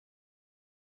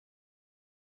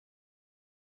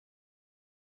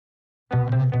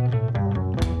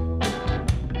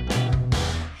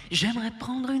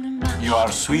You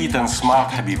are sweet and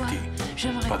smart, Habibti,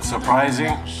 but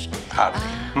surprising, happy.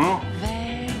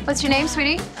 What's your name,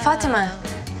 sweetie? Fatima.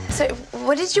 So,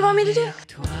 what did you want me to do?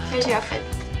 Here's your outfit.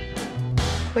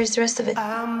 Where's the rest of it?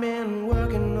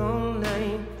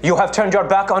 You have turned your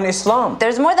back on Islam.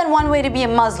 There's more than one way to be a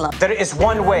Muslim. There is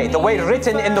one way, the way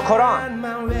written in the Quran.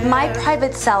 My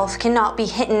private self cannot be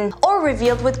hidden or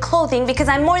revealed with clothing because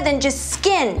I'm more than just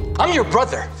skin. I'm your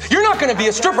brother. You're not gonna be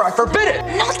a stripper, I forbid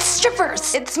it! Not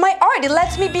strippers! It's my art, it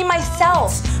lets me be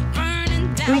myself.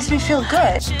 It makes me feel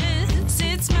good.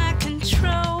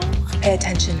 Pay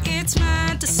attention. It's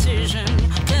my decision,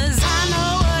 'cause I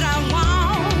know what I want.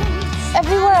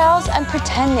 Everywhere else, I'm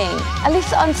pretending. At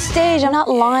least on stage, I'm not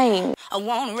lying. I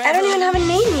don't even have a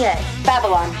name yet.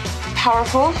 Babylon.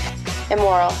 Powerful,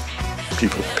 immoral.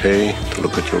 People pay to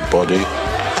look at your body,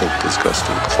 think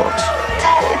disgusting thoughts.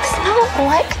 Dad, it's not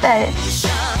like that.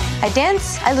 I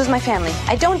dance, I lose my family.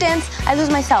 I don't dance, I lose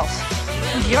myself.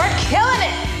 You're killing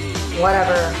it!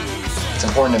 Whatever. It's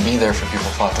important to be there for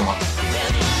people, Fatima.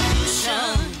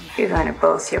 You're going to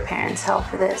both your parents' hell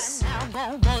for this.